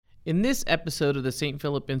In this episode of the St.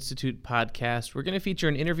 Philip Institute podcast, we're going to feature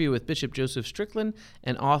an interview with Bishop Joseph Strickland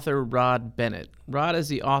and author Rod Bennett. Rod is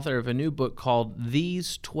the author of a new book called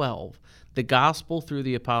These 12, The Gospel Through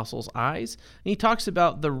the Apostles' Eyes, and he talks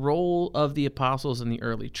about the role of the apostles in the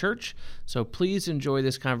early church. So please enjoy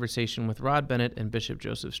this conversation with Rod Bennett and Bishop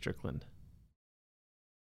Joseph Strickland.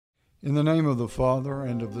 In the name of the Father,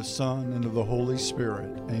 and of the Son, and of the Holy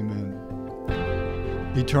Spirit, amen.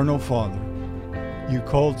 Eternal Father, you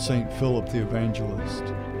called St. Philip the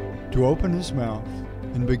Evangelist to open his mouth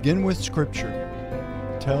and begin with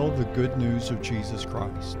Scripture, tell the good news of Jesus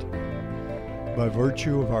Christ. By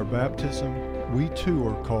virtue of our baptism, we too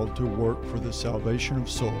are called to work for the salvation of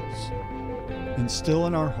souls. Instill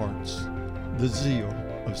in our hearts the zeal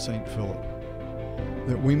of St. Philip,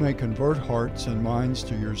 that we may convert hearts and minds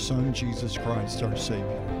to your Son, Jesus Christ, our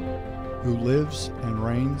Savior, who lives and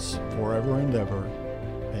reigns forever and ever.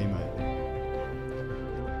 Amen.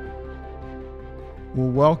 Well,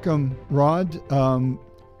 welcome, Rod.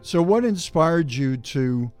 So what inspired you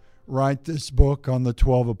to write this book on the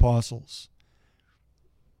 12 apostles?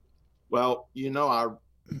 Well, I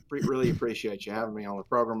really appreciate you having me on the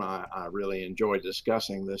program. I really enjoyed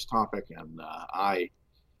discussing this topic, and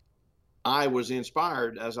I was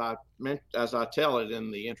inspired, as I tell it in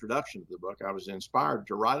the introduction to the book, I was inspired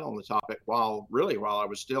to write on the topic while I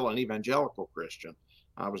was still an evangelical Christian.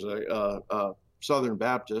 I was a Southern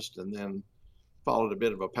Baptist, and then followed a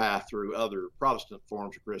bit of a path through other Protestant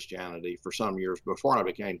forms of Christianity for some years before I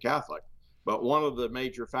became Catholic. But one of the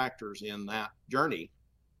major factors in that journey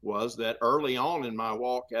was that early on in my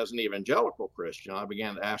walk as an evangelical Christian, I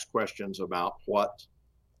began to ask questions about what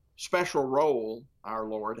special role our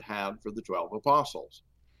Lord had for the 12 apostles.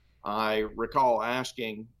 I recall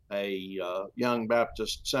asking a young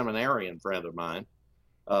Baptist seminarian friend of mine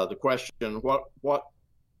the question, what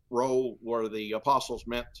role were the apostles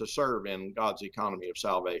meant to serve in God's economy of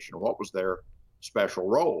salvation? What was their special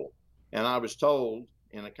role? And I was told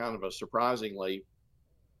in a kind of a surprisingly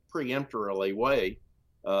preemptorily way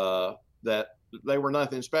that they were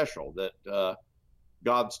nothing special, that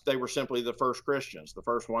they were simply the first Christians, the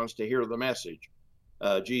first ones to hear the message.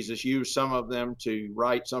 Jesus used some of them to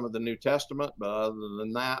write some of the New Testament, but other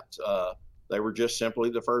than that, they were just simply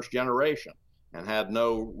the first generation and had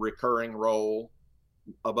no recurring role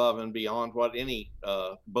above and beyond what any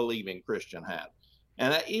believing Christian had.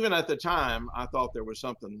 And even at the time, I thought there was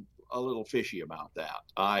something a little fishy about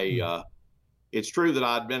that. It's true that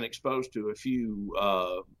I'd been exposed to a few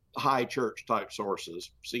high church type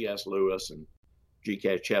sources, C.S. Lewis and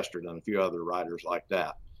G.K. Chesterton and a few other writers like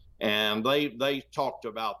that. And they talked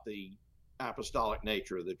about the apostolic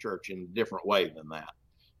nature of the church in a different way than that.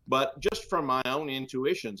 But just from my own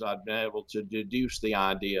intuitions, I'd been able to deduce the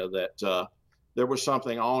idea that there was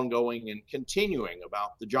something ongoing and continuing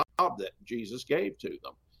about the job that Jesus gave to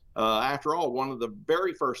them. After all, one of the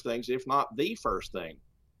very first things, if not the first thing,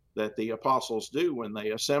 that the apostles do when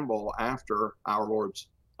they assemble after our Lord's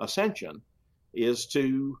ascension is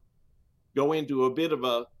to go into a bit of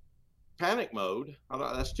a panic mode.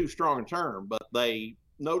 That's too strong a term, but they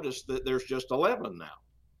notice that there's just 11 now.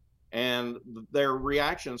 And their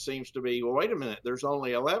reaction seems to be, well, wait a minute, there's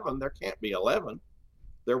only 11. There can't be 11.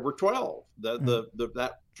 There were 12.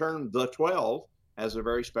 That term, the 12, has a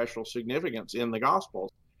very special significance in the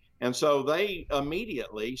Gospels. And so they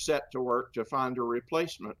immediately set to work to find a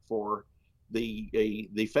replacement for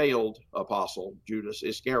the failed apostle, Judas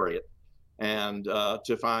Iscariot, and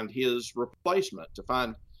to find his replacement, to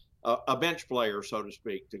find a bench player, so to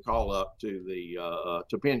speak, to call up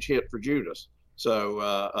to pinch hit for Judas.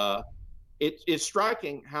 So it's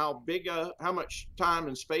striking how much time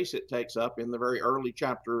and space it takes up in the very early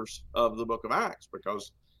chapters of the book of Acts,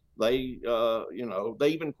 because they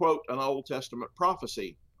even quote an Old Testament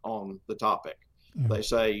prophecy on the topic. Yeah. They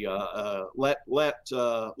say, let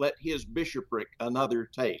his bishopric another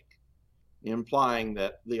take, implying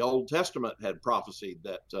that the Old Testament had prophesied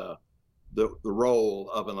that the role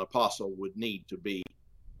of an apostle would need to be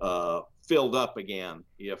filled up again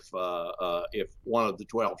if one of the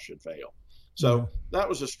 12 should fail. So that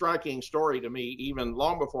was a striking story to me, even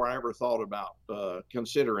long before I ever thought about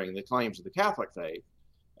considering the claims of the Catholic faith.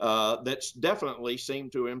 That definitely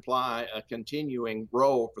seemed to imply a continuing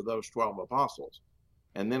role for those 12 apostles.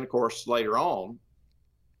 And then, of course, later on,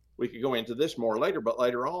 we could go into this more later, but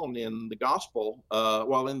later on in the gospel,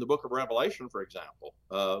 in the book of Revelation, for example,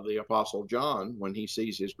 the apostle John, when he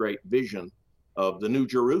sees his great vision of the New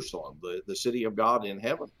Jerusalem, the city of God in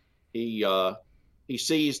heaven, he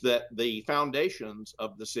sees that the foundations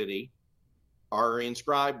of the city are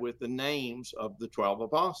inscribed with the names of the 12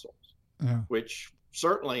 apostles, which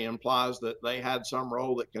certainly implies that they had some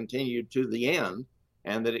role that continued to the end,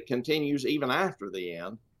 and that it continues even after the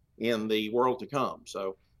end in the world to come.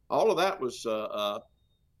 So all of that was a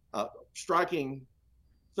striking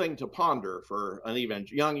thing to ponder for an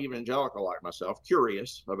young evangelical like myself,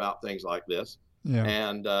 curious about things like this. Yeah.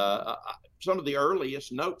 And some of the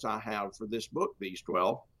earliest notes I have for this book, These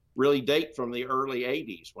 12, really date from the early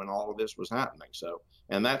 80s when all of this was happening. So,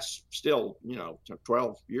 and that's still,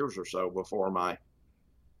 12 years or so before my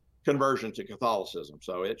conversion to Catholicism.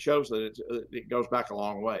 So it shows that it goes back a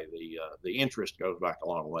long way. The interest goes back a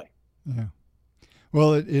long way. Yeah.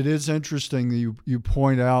 Well, it is interesting that you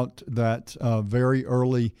point out that very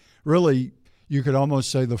early, really, you could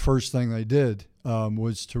almost say the first thing they did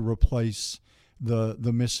was to replace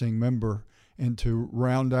the missing member and to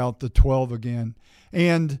round out the 12 again.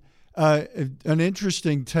 And an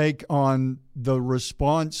interesting take on the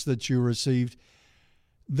response that you received.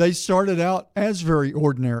 They started out as very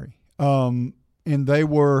ordinary, and they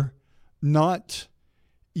were not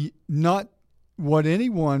what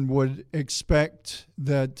anyone would expect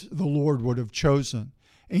that the Lord would have chosen.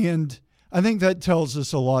 And I think that tells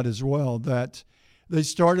us a lot as well, that they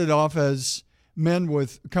started off as men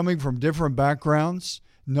coming from different backgrounds,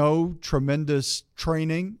 no tremendous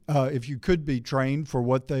training, if you could be trained for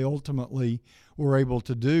what they ultimately were able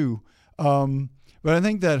to do. But I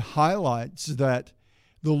think that highlights that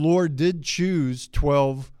the Lord did choose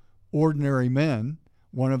 12 ordinary men.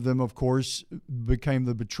 One of them, of course, became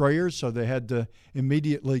the betrayer, so they had to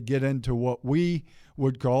immediately get into what we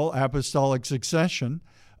would call apostolic succession.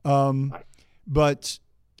 But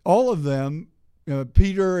all of them,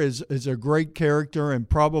 Peter is a great character and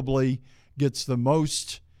probably gets the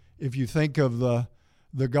most, if you think of the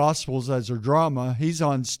Gospels as a drama, he's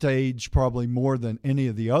on stage probably more than any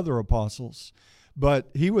of the other apostles. But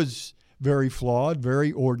he was very flawed,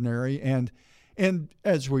 very ordinary, and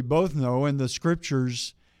as we both know in the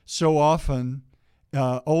Scriptures, so often,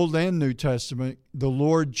 Old and New Testament, the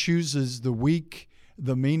Lord chooses the weak,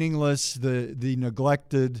 the meaningless, the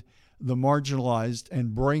neglected, the marginalized,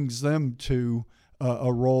 and brings them to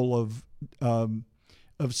a role of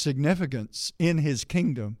significance in His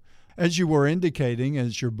kingdom. As you were indicating,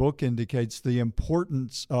 as your book indicates, the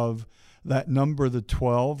importance of that number, the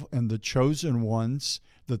 12, and the chosen ones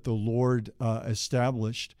that the Lord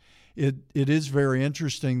established. It is very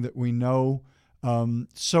interesting that we know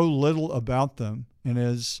so little about them. And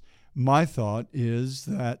as my thought is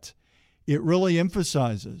that it really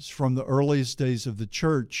emphasizes from the earliest days of the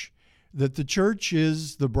church that the church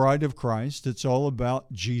is the bride of Christ. It's all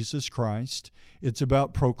about Jesus Christ. It's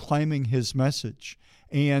about proclaiming His message.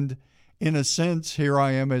 And in a sense, here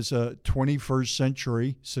I am as a 21st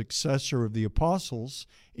century successor of the apostles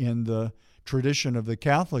in the tradition of the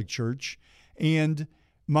Catholic Church. And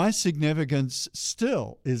my significance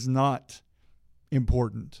still is not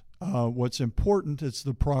important. What's important is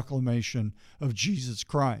the proclamation of Jesus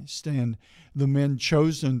Christ and the men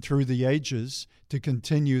chosen through the ages to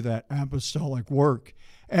continue that apostolic work,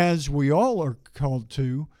 as we all are called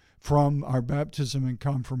to from our baptism and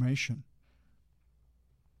confirmation.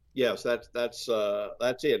 Yes, that's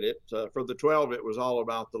it. For the 12, it was all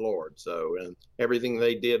about the Lord. So, and everything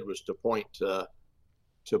they did was to point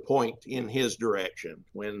in His direction.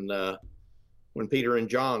 When Peter and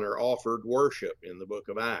John are offered worship in the book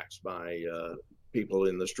of Acts by people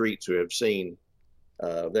in the streets who have seen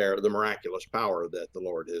the miraculous power that the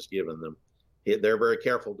Lord has given them, they're very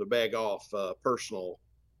careful to beg off personal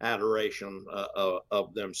adoration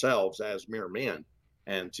of themselves as mere men,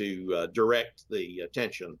 and to direct the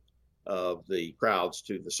attention of the crowds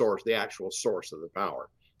to the source, the actual source of the power.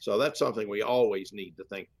 So that's something we always need to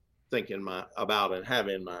think about and have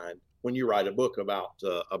in mind when you write a book about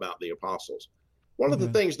the apostles. One of the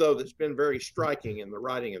things, though, that's been very striking in the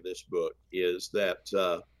writing of this book is that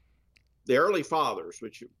the early fathers,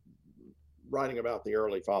 which writing about the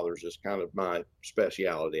early fathers is kind of my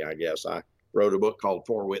specialty, I guess. I wrote a book called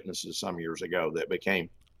Four Witnesses some years ago that became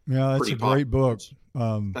that's a great book.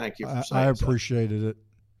 Thank you for saying I appreciated it.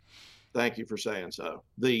 Thank you for saying so.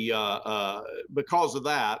 Because of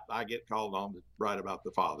that, I get called on to write about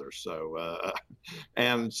the fathers. So,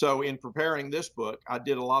 and so in preparing this book, I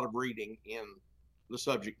did a lot of reading in the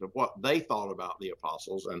subject of what they thought about the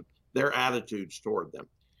apostles and their attitudes toward them.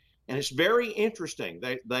 And it's very interesting.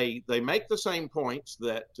 They make the same points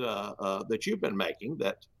that you've been making,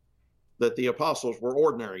 that the apostles were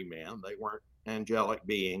ordinary men. They weren't angelic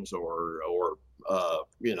beings or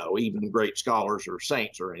even great scholars or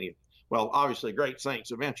saints or anything. Well, obviously great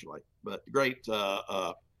saints eventually, but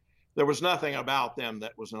there was nothing about them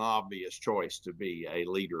that was an obvious choice to be a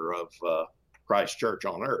leader of Christ's church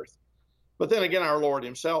on earth. But then again, our Lord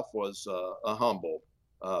himself was a humble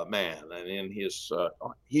man, and in his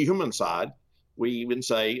human side, we even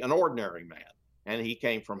say an ordinary man. And he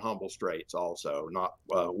came from humble straits also, not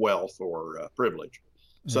wealth or privilege.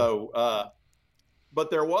 So, but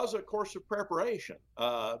there was a course of preparation.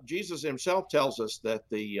 Jesus himself tells us that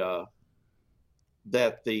the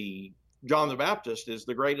John the Baptist is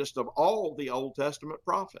the greatest of all the Old Testament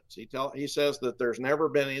prophets. He says that there's never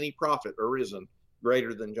been any prophet arisen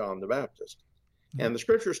greater than John the Baptist. And the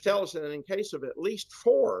scriptures tell us that in case of at least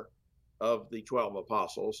 4 of the 12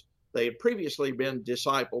 apostles, they had previously been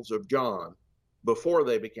disciples of John before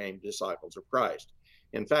they became disciples of Christ.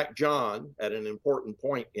 In fact, John, at an important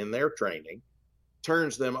point in their training,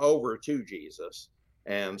 turns them over to Jesus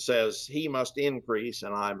and says, he must increase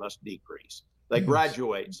and I must decrease. They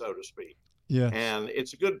graduate, so to speak. Yes. And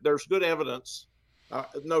there's good evidence,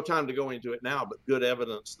 no time to go into it now, but good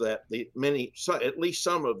evidence that at least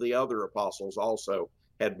some of the other apostles also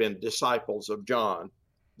had been disciples of John,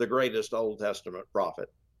 the greatest Old Testament prophet,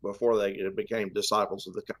 before they became disciples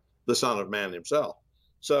of the Son of Man himself.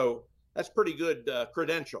 So that's pretty good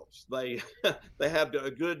credentials. They had a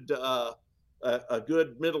good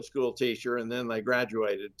middle school teacher, and then they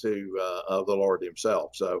graduated to the Lord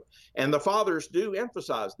himself. So, and the fathers do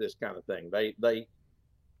emphasize this kind of thing. They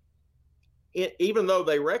even though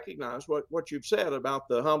they recognize what you've said about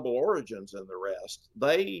the humble origins and the rest,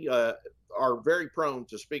 they are very prone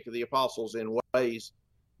to speak of the apostles in ways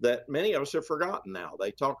that many of us have forgotten now.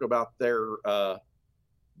 They talk about their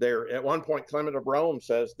at one point, Clement of Rome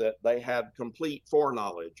says that they had complete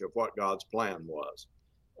foreknowledge of what God's plan was.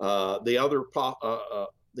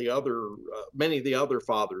 Many of the other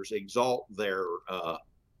fathers exalt their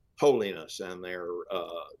holiness and their,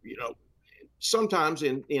 sometimes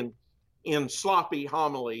in sloppy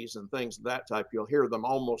homilies and things of that type, you'll hear them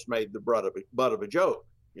almost made the butt of a joke.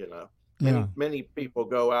 Many people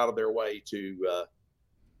go out of their way to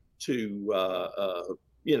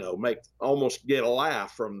almost get a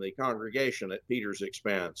laugh from the congregation at Peter's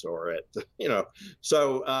expense or at,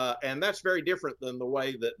 and that's very different than the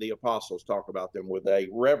way that the apostles talk about them, with a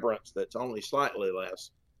reverence that's only slightly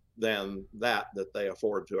less than that they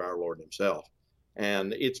afford to our Lord himself.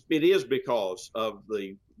 And it is because of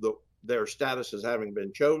their status as having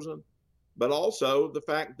been chosen, but also the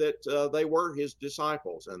fact that they were his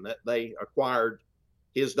disciples and that they acquired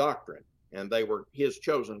his doctrine and they were his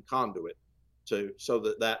chosen conduit so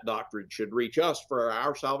that doctrine should reach us for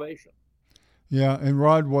our salvation. Yeah, and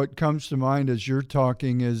Rod, what comes to mind as you're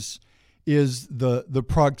talking is the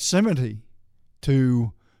proximity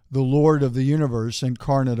to the Lord of the universe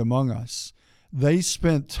incarnate among us. They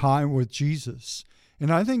spent time with Jesus.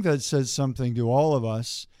 And I think that says something to all of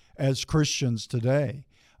us as Christians today.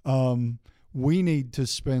 We need to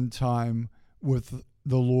spend time with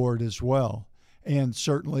the Lord as well. And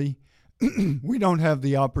certainly we don't have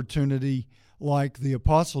the opportunity like the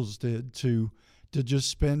apostles did to just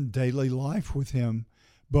spend daily life with him.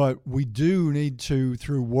 But we do need to,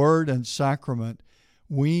 through word and sacrament,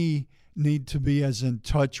 we need to be as in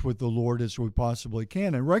touch with the Lord as we possibly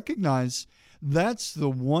can and recognize that's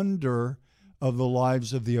the wonder of the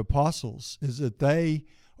lives of the apostles, is that they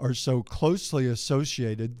are so closely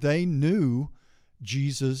associated. They knew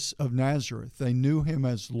Jesus of Nazareth. They knew him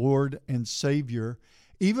as Lord and Savior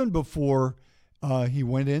even before he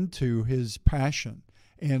went into his passion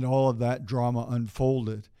and all of that drama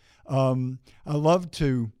unfolded. I love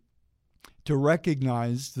to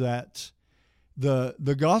recognize that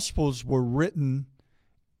the Gospels were written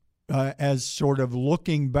as sort of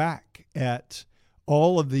looking back at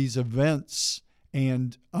all of these events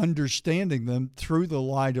and understanding them through the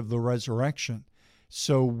light of the resurrection.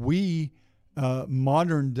 So we,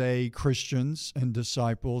 modern day Christians and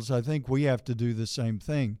disciples, I think we have to do the same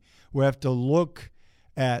thing. We have to look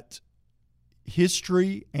at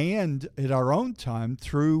history and at our own time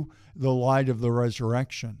through the light of the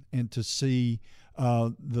resurrection and to see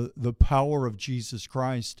the power of Jesus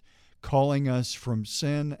Christ calling us from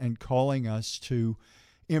sin and calling us to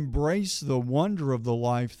embrace the wonder of the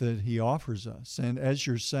life that he offers us. And as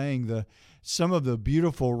you're saying, some of the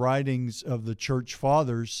beautiful writings of the church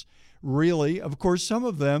fathers, really, of course, some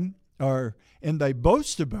of them are, and they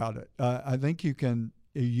boast about it. I think you can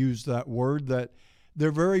use that word, that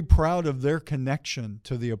they're very proud of their connection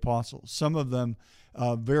to the apostles. Some of them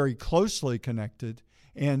very closely connected.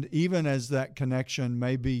 And even as that connection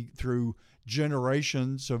may be through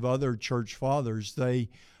generations of other church fathers, they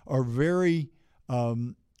are very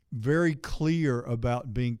clear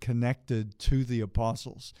about being connected to the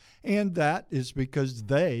apostles. And that is because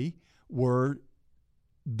they were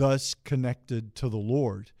thus connected to the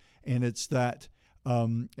Lord. And it's that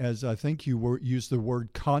as I think you used the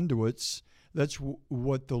word conduits. That's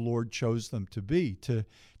what the Lord chose them to be, to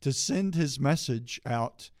send his message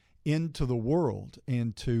out into the world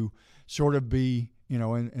and to sort of be,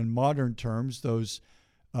 in modern terms, those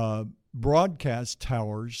broadcast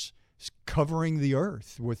towers covering the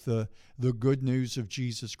earth with the good news of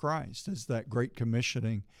Jesus Christ, as that great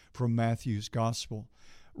commissioning from Matthew's gospel.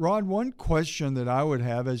 Rod, one question that I would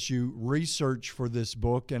have as you research for this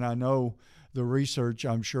book, and I know the research,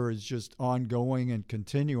 I'm sure, is just ongoing and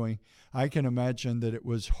continuing. I can imagine that it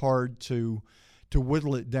was hard to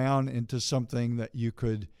whittle it down into something that you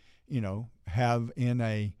could, have in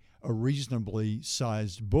a reasonably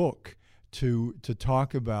sized book to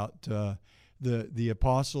talk about the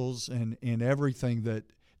apostles and everything that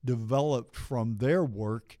developed from their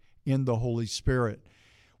work in the Holy Spirit.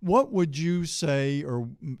 What would you say, or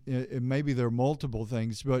maybe there are multiple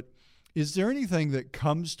things, but is there anything that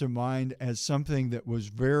comes to mind as something that was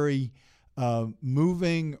very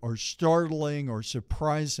moving or startling or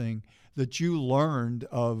surprising that you learned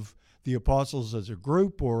of the apostles as a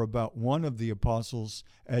group, or about one of the apostles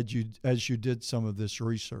as you did some of this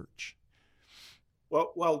research?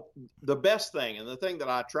 Well, the best thing, and the thing that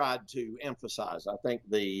I tried to emphasize, I think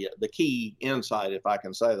the key insight, if I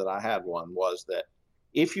can say that I had one, was that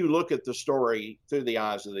if you look at the story through the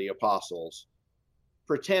eyes of the apostles,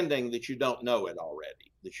 pretending that you don't know it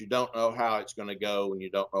already, that you don't know how it's going to go and you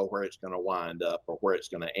don't know where it's going to wind up or where it's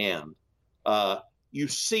going to end, you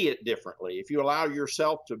see it differently. If you allow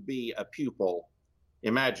yourself to be a pupil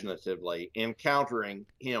imaginatively, encountering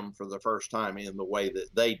him for the first time in the way that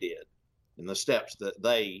they did, in the steps that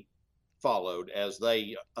they followed as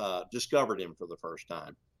they discovered him for the first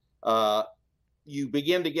time, you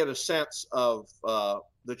begin to get a sense of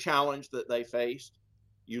the challenge that they faced.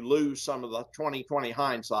 You lose some of the 20/20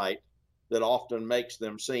 hindsight that often makes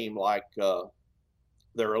them seem like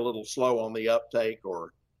they're a little slow on the uptake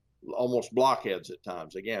or almost blockheads at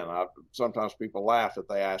times. Again, sometimes people laugh if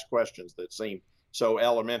they ask questions that seem so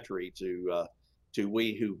elementary to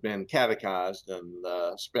we who've been catechized and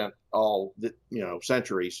spent all the,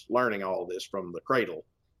 centuries learning all this from the cradle.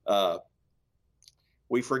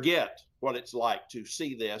 We forget what it's like to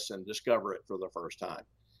see this and discover it for the first time.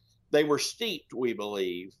 They were steeped, we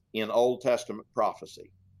believe, in Old Testament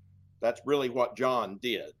prophecy. That's really what John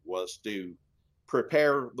did, was to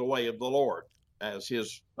prepare the way of the Lord, as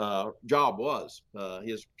his job was.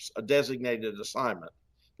 His designated assignment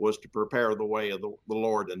was to prepare the way of the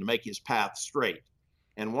Lord and to make his path straight.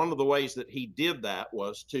 And one of the ways that he did that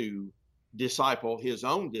was to disciple his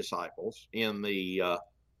own disciples in the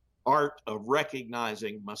art of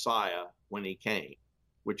recognizing Messiah when he came,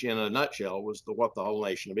 which in a nutshell was what the whole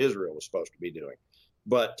nation of Israel was supposed to be doing.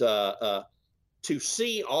 But to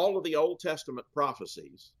see all of the Old Testament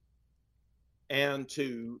prophecies and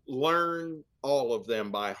to learn all of them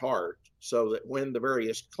by heart, so that when the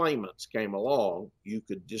various claimants came along, you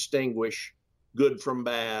could distinguish good from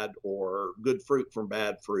bad, or good fruit from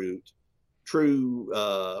bad fruit, true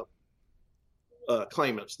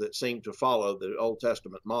claimants that seemed to follow the Old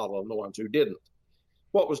Testament model and the ones who didn't.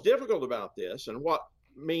 What was difficult about this, and what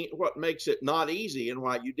makes it not easy, and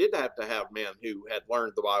why you did have to have men who had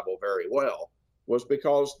learned the Bible very well, was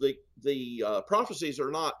because the prophecies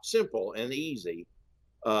are not simple and easy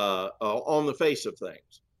on the face of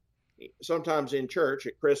things. Sometimes in church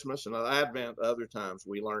at Christmas and at Advent, other times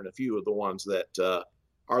we learn a few of the ones that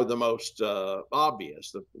are the most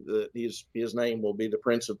obvious. His name will be the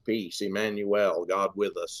Prince of Peace, Emmanuel, God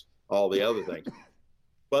with us, all the other things.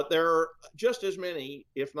 But there are just as many,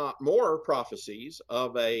 if not more, prophecies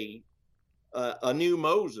of a new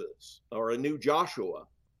Moses or a new Joshua,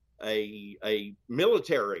 a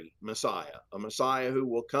military Messiah, a Messiah who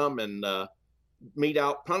will come and mete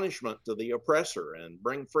out punishment to the oppressor and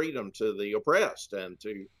bring freedom to the oppressed,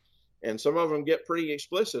 and some of them get pretty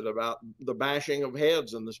explicit about the bashing of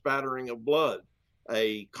heads and the spattering of blood.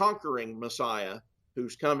 A conquering Messiah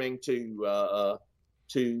who's coming to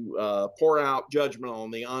pour out judgment on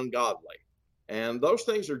the ungodly. And those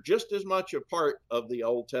things are just as much a part of the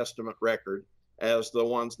Old Testament record as the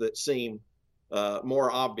ones that seem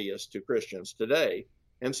more obvious to Christians today.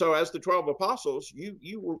 And so as the 12 apostles,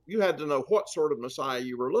 you had to know what sort of Messiah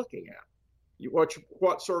you were looking at,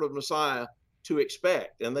 what sort of Messiah to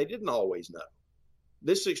expect, and they didn't always know.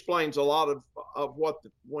 This explains a lot of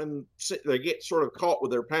when they get sort of caught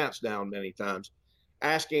with their pants down many times,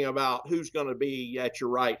 asking about who's going to be at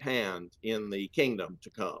your right hand in the kingdom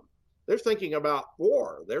to come. They're thinking about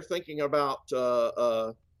war. They're thinking about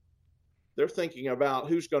they're thinking about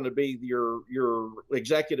who's going to be your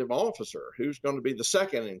executive officer, who's going to be the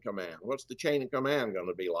second in command, what's the chain of command going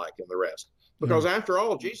to be like, and the rest. Because after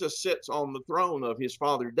all, Jesus sits on the throne of his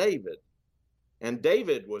father David, and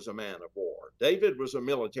David was a man of war. David was a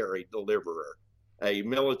military deliverer, a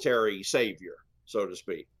military savior, so to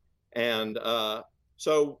speak. And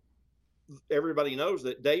so everybody knows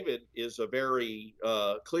that David is a very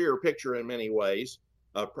clear picture in many ways,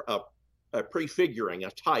 a prefiguring, a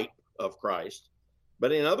type of Christ.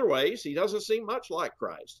 But in other ways, he doesn't seem much like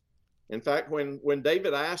Christ. In fact, when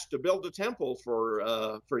David asked to build a temple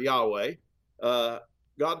for Yahweh,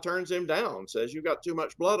 God turns him down, says, "You've got too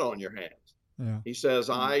much blood on your hands." Yeah. He says,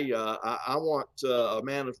 I want a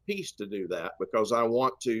man of peace to do that, because I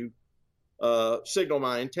want to signal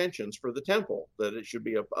my intentions for the temple, that it should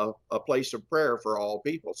be a place of prayer for all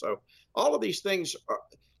people. So all of these things,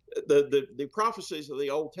 the prophecies of the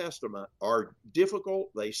Old Testament are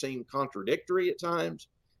difficult. They seem contradictory at times.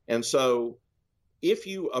 And so if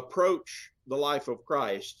you approach the life of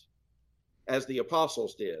Christ as the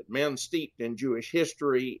apostles did, men steeped in Jewish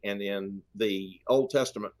history and in the Old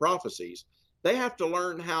Testament prophecies, they have to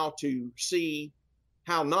learn how to see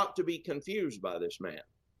how not to be confused by this man,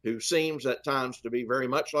 who seems at times to be very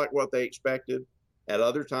much like what they expected, at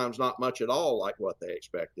other times not much at all like what they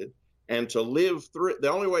expected, and to live through it.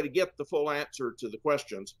 The only way to get the full answer to the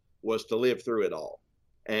questions was to live through it all.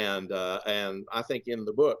 And I think in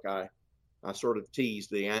the book, I sort of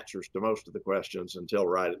teased the answers to most of the questions until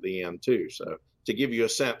right at the end too. So to give you a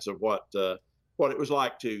sense of what it was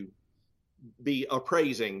like to be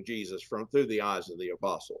appraising Jesus through the eyes of the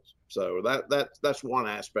apostles. So that's one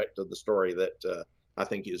aspect of the story that I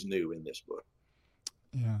think is new in this book.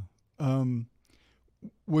 Yeah.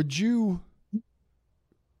 Would you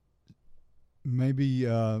maybe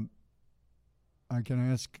I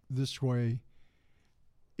can ask this way?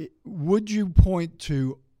 Would you point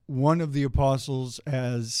to one of the apostles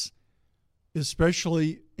as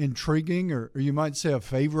especially intriguing, or you might say a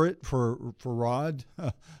favorite for Rod?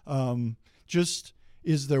 Just,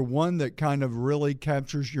 is there one that kind of really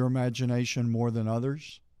captures your imagination more than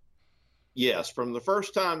others? Yes. From the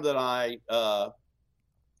first time that I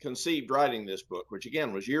conceived writing this book, which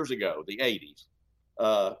again was years ago, the 80s,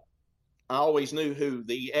 I always knew who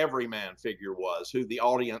the everyman figure was, who the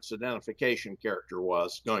audience identification character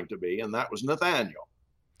was going to be, and that was Nathaniel.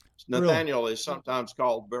 Nathaniel is sometimes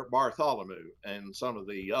called Bartholomew in some of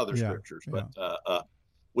the other scriptures, but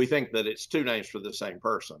we think that it's two names for the same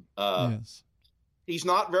person. Yes. He's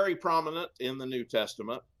not very prominent in the New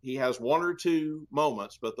Testament. He has one or two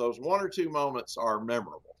moments, but those one or two moments are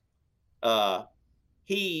memorable.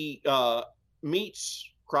 He meets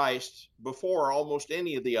Christ before almost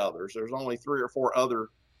any of the others. There's only 3 or 4 other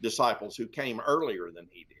disciples who came earlier than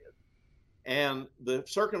he did. And the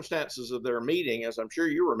circumstances of their meeting, as I'm sure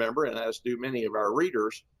you remember, and as do many of our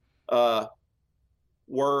readers,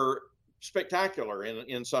 were spectacular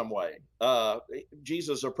in some way.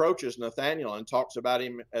 Jesus approaches Nathanael and talks about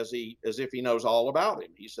him as if he knows all about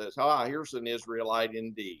him. He says, here's an Israelite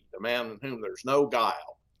indeed, a man in whom there's no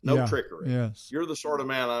guile, no trickery. Yes. You're the sort of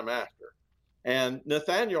man I'm after. And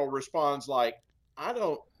Nathanael responds like, I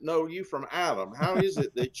don't know you from Adam. How is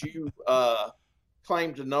it that you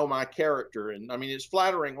claim to know my character? And I mean, it's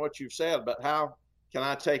flattering what you've said, but how can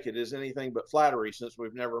I take it as anything but flattery, since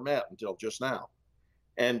we've never met until just now?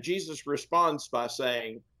 And Jesus responds by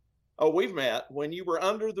saying, "Oh, we've met when you were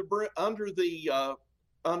under the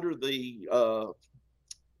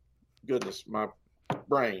goodness, my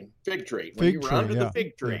brain, fig tree. When you were under the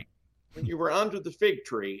fig tree, when you were under the fig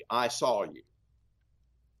tree, I saw you."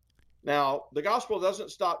 Now, the gospel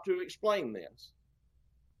doesn't stop to explain this.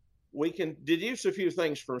 We can deduce a few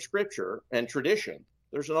things from scripture and tradition.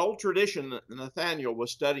 There's an old tradition that Nathanael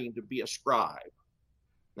was studying to be a scribe.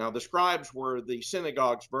 Now, the scribes were the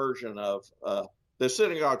synagogue's version of the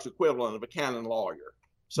synagogue's equivalent of a canon lawyer.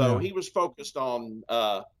 So he was focused on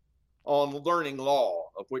learning law,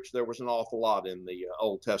 of which there was an awful lot in the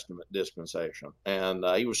Old Testament dispensation. And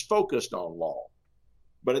he was focused on law.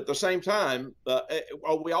 But at the same time,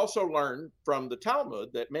 we also learned from the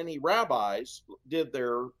Talmud that many rabbis did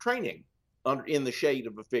their training in the shade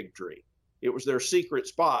of a fig tree. It was their secret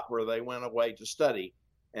spot where they went away to study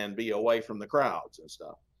and be away from the crowds and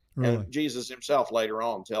stuff. Really? And Jesus himself later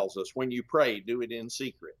on tells us, when you pray, do it in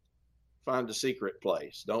secret. Find a secret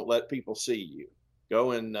place. Don't let people see you.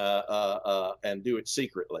 Go and do it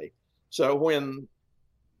secretly. So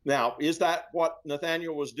now, is that what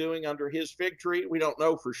Nathanael was doing under his fig tree? We don't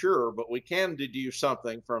know for sure, but we can deduce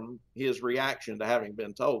something from his reaction to having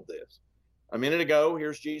been told this. A minute ago,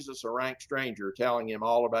 here's Jesus, a rank stranger, telling him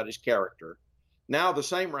all about his character. Now the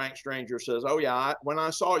same rank stranger says, "Oh yeah, when I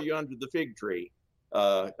saw you under the fig tree,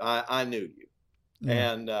 I knew you."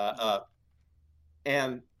 Yeah.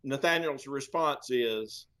 And Nathanael's response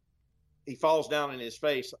is, he falls down on his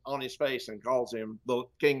face and calls him the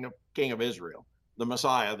King of Israel, the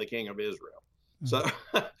Messiah, the King of Israel. So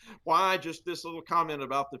why just this little comment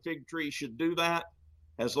about the fig tree should do that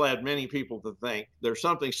has led many people to think there's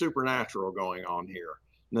something supernatural going on here.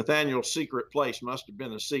 Nathanael's secret place must have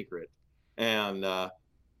been a secret. And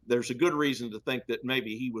there's a good reason to think that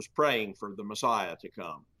maybe he was praying for the Messiah to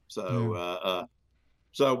come.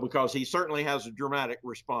 So because he certainly has a dramatic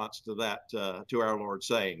response to that, to our Lord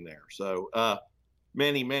saying there. So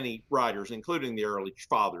many writers, including the early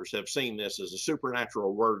fathers, have seen this as a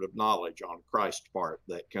supernatural word of knowledge on Christ's part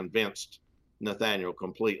that convinced Nathanael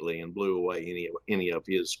completely and blew away any of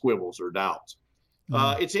his squibbles or doubts.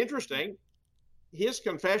 It's interesting. His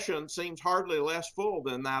confession seems hardly less full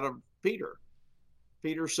than that of Peter.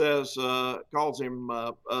 Peter says, calls him,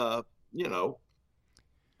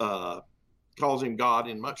 calls him God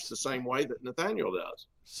in much the same way that Nathanael does.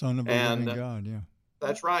 Son of a living God, yeah.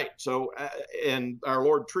 That's right. So, and our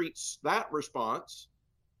Lord treats that response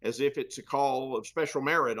as if it's a call of special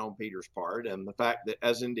merit on Peter's part, and the fact that,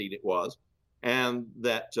 as indeed it was, and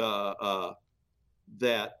that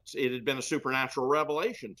that it had been a supernatural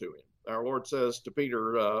revelation to him. Our Lord says to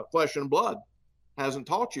Peter, flesh and blood hasn't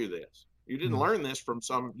taught you this. You didn't learn this from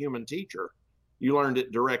some human teacher. You learned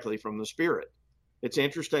it directly from the Spirit. It's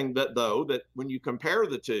interesting that, though, that when you compare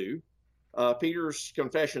the two, Peter's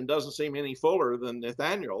confession doesn't seem any fuller than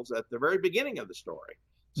Nathanael's at the very beginning of the story.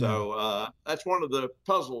 So that's one of the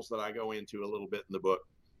puzzles that I go into a little bit in the book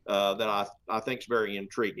that I think is very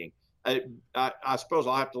intriguing. I suppose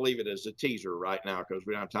I'll have to leave it as a teaser right now because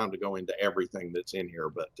we don't have time to go into everything that's in here.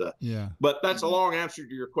 But that's a long answer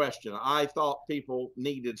to your question. I thought people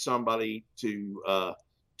needed somebody to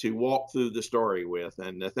walk through the story with,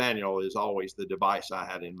 and Nathanael is always the device I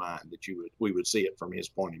had in mind that we would see it from his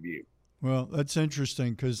point of view. Well, that's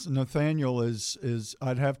interesting because Nathanael is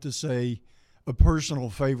I'd have to say a personal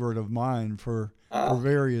favorite of mine for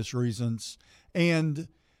various reasons, and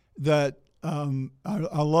that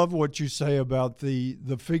I love what you say about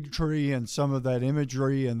the fig tree and some of that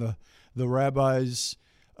imagery and the rabbis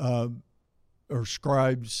or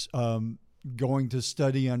scribes going to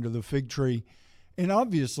study under the fig tree. And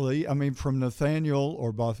obviously, I mean, from Nathanael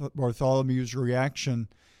or Bartholomew's reaction,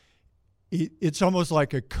 it's almost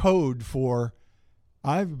like a code for,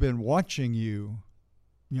 I've been watching you,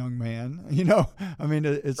 young man. You know, I mean,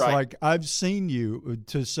 it's right. Like, I've seen you,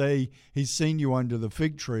 to say he's seen you under the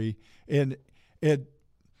fig tree. And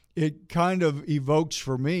it kind of evokes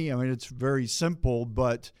for me, I mean, it's very simple,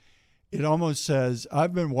 but it almost says,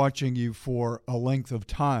 I've been watching you for a length of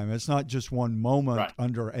time. It's not just one moment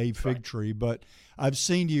under a fig tree, but I've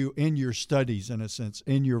seen you in your studies, in a sense,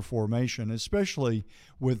 in your formation, especially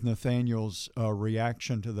with Nathanael's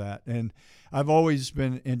reaction to that. And I've always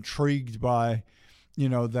been intrigued by, you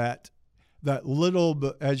know, that little,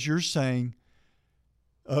 but as you're saying,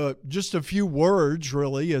 just a few words,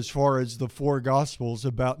 really, as far as the four Gospels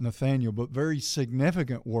about Nathanael, but very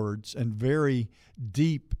significant words and very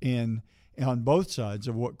deep on both sides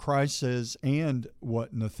of what Christ says and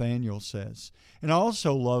what Nathanael says. And I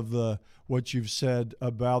also love what you've said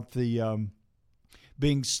about the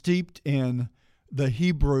being steeped in the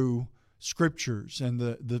Hebrew Scriptures and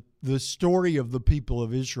the story of the people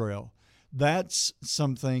of Israel. That's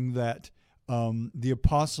something that the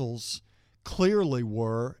apostles clearly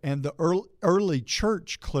were, and the early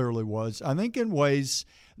church clearly was. I think in ways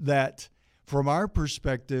that, from our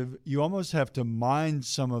perspective, you almost have to mine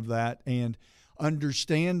some of that and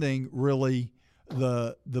understanding really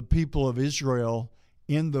the people of Israel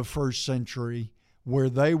in the first century, where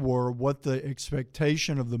they were, what the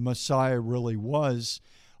expectation of the Messiah really was.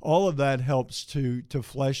 All of that helps to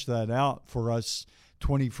flesh that out for us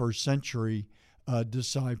 21st century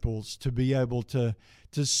disciples, to be able to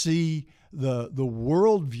see the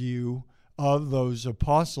worldview of those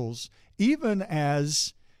apostles, even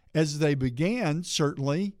as they began,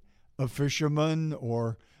 certainly a fisherman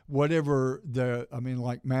or whatever.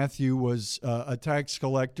 Like Matthew was a tax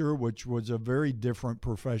collector, which was a very different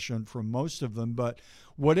profession from most of them. But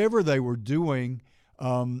whatever they were doing,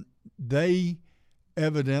 they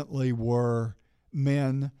evidently were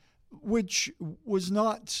men, which was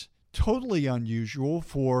not totally unusual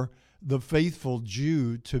for the faithful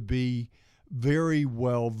Jew to be very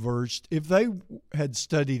well versed. If they had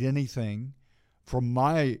studied anything, from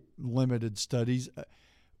my limited studies,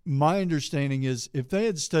 my understanding is if they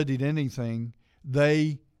had studied anything,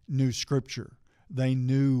 they knew Scripture. They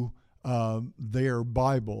knew their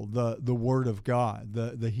Bible, the Word of God,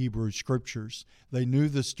 the Hebrew Scriptures. They knew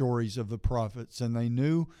the stories of the prophets, and they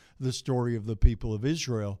knew the story of the people of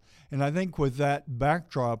Israel. And I think with that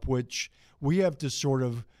backdrop, which we have to sort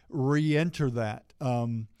of re-enter that,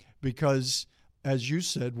 because, as you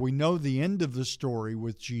said, we know the end of the story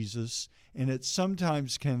with Jesus, and it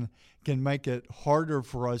sometimes can make it harder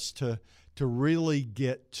for us to really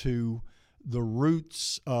get to the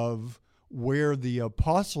roots of where the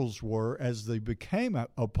apostles were as they became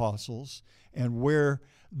apostles, and where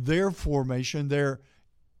their formation,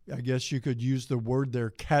 I guess you could use the word, their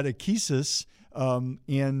catechesis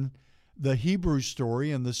in the Hebrew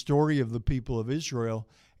story and the story of the people of Israel,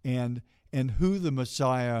 and who the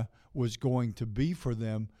Messiah was going to be for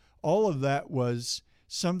them. All of that was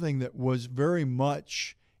something that was very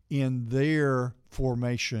much in their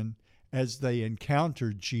formation as they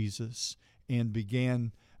encountered Jesus and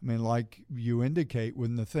began, I mean, like you indicate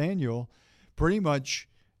with Nathanael, pretty much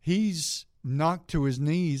he's knocked to his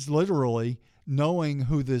knees, literally, knowing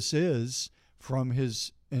who this is from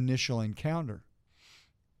his initial encounter.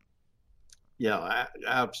 Yeah,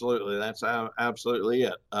 absolutely. That's absolutely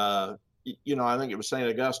it. I think it was St.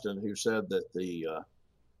 Augustine who said that the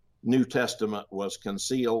New Testament was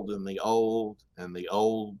concealed in the Old, and the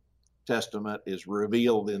Old Testament is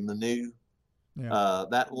revealed in the New. Yeah.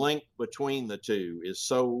 That link between the two is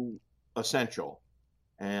so essential,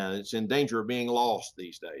 and it's in danger of being lost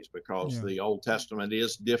these days because the Old Testament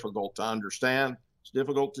is difficult to understand. It's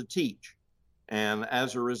difficult to teach. And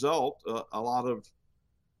as a result, a lot of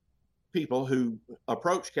people who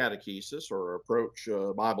approach catechesis or approach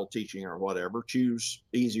Bible teaching or whatever choose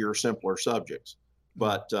easier, simpler subjects.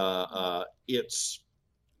 But it's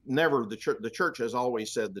never the church. The church has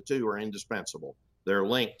always said the two are indispensable. They're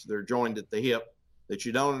linked. They're joined at the hip. That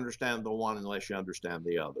you don't understand the one unless you understand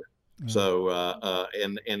the other. So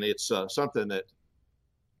and it's something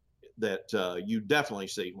that you definitely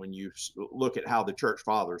see when you look at how the church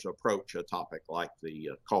fathers approach a topic like the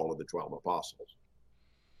call of the 12 apostles.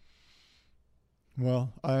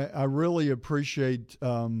 Well, I really appreciate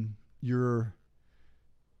your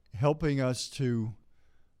helping us to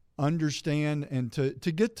understand and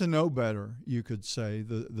to get to know better, you could say,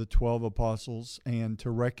 the 12 apostles, and to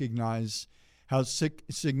recognize how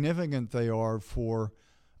significant they are for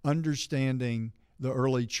understanding the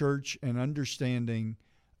early church and understanding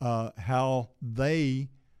how they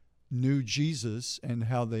knew Jesus and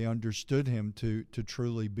how they understood him to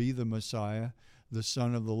truly be the Messiah, the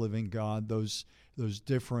Son of the living God. Those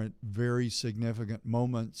different, very significant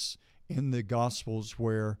moments in the Gospels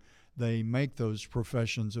where they make those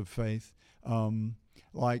professions of faith.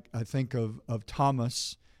 Like I think of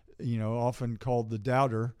Thomas, often called the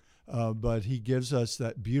doubter, but he gives us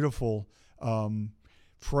that beautiful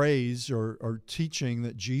phrase or teaching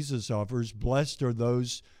that Jesus offers: blessed are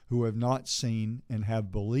those who have not seen and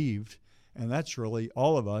have believed. And that's really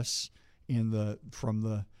all of us from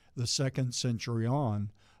the second century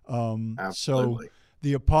on. So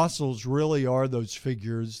the apostles really are those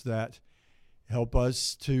figures that help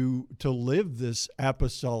us to live this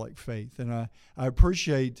apostolic faith. And I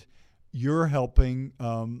appreciate your helping,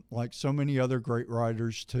 like so many other great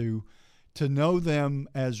writers, to know them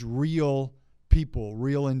as real people,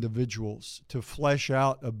 real individuals, to flesh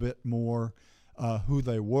out a bit more who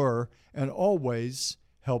they were, and always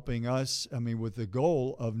helping us, with the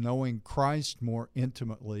goal of knowing Christ more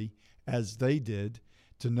intimately as they did,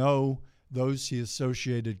 to know those he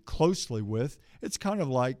associated closely with. It's kind of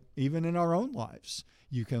like even in our own lives.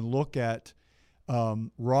 You can look at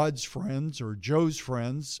Rod's friends or Joe's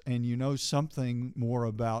friends, and you know something more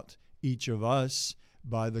about each of us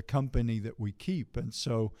by the company that we keep. And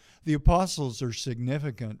so the apostles are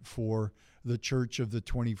significant for the church of the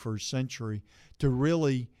 21st century, to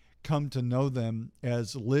really come to know them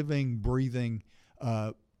as living, breathing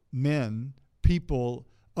men, people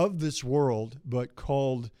of this world, but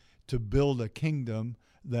called to build a kingdom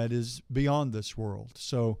that is beyond this world.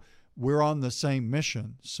 So we're on the same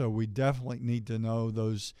mission. So we definitely need to know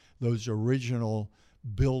those original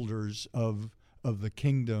builders of the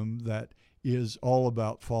kingdom that is all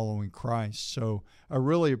about following Christ. So I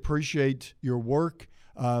really appreciate your work.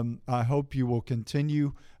 I hope you will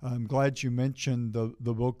continue. I'm glad you mentioned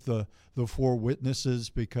the book, the Four Witnesses,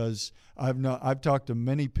 because I've talked to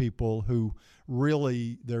many people who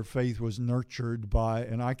really their faith was nurtured by,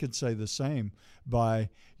 and I could say the same, by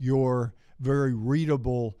your very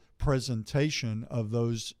readable presentation of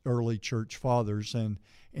those early church fathers, and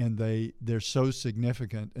they're so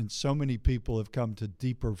significant, and so many people have come to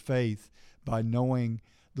deeper faith by knowing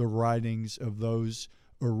the writings of those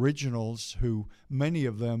originals, who many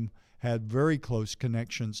of them had very close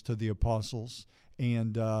connections to the apostles,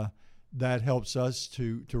 and that helps us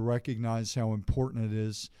to recognize how important it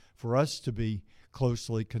is for us to be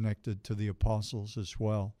closely connected to the apostles as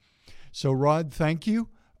well. So, Rod, thank you.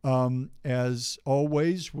 As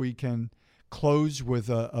always, we can close with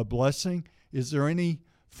a blessing. Is there any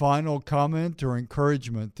final comment or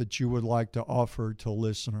encouragement that you would like to offer to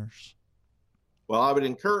listeners? Well, I would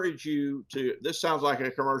encourage you to, this sounds like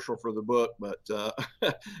a commercial for the book, but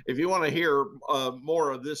if you want to hear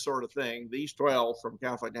more of this sort of thing, These 12 from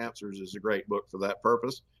Catholic Answers is a great book for that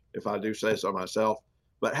purpose, if I do say so myself.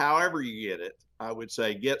 But however you get it, I would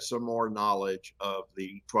say get some more knowledge of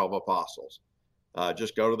the 12 apostles.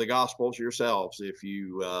 Just go to the Gospels yourselves if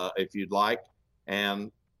you'd like,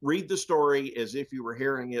 and read the story as if you were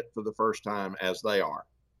hearing it for the first time as they are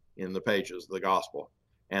in the pages of the Gospel.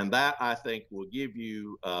 And that, I think, will give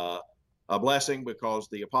you a blessing, because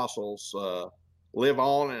the apostles live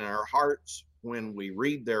on in our hearts when we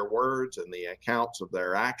read their words and the accounts of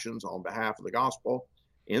their actions on behalf of the gospel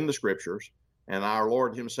in the scriptures. And our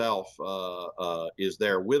Lord himself is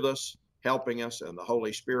there with us, helping us, and the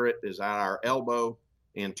Holy Spirit is at our elbow,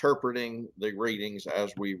 interpreting the readings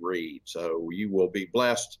as we read. So you will be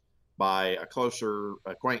blessed by a closer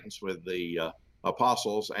acquaintance with the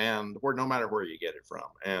apostles, and no matter where you get it from.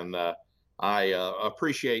 And I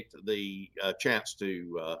appreciate the chance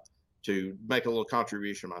to make a little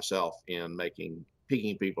contribution myself in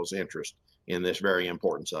piquing people's interest in this very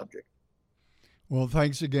important subject. Well,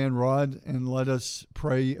 thanks again, Rod, and let us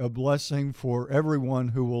pray a blessing for everyone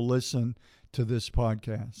who will listen to this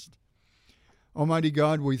podcast. Almighty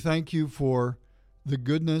God, we thank you for the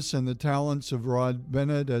goodness and the talents of Rod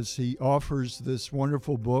Bennett as he offers this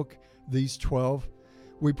wonderful book, These 12.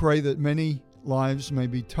 We pray that many lives may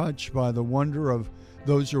be touched by the wonder of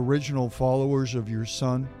those original followers of your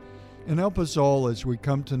Son, and help us all as we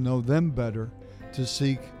come to know them better to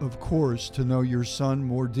seek, of course, to know your Son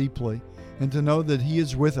more deeply, and to know that he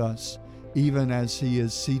is with us, even as he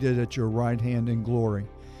is seated at your right hand in glory.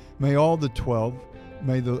 May all the 12,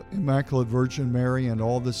 may the Immaculate Virgin Mary and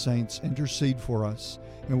all the saints intercede for us,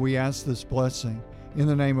 and we ask this blessing in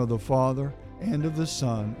the name of the Father, and of the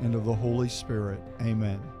Son, and of the Holy Spirit.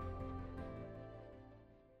 Amen.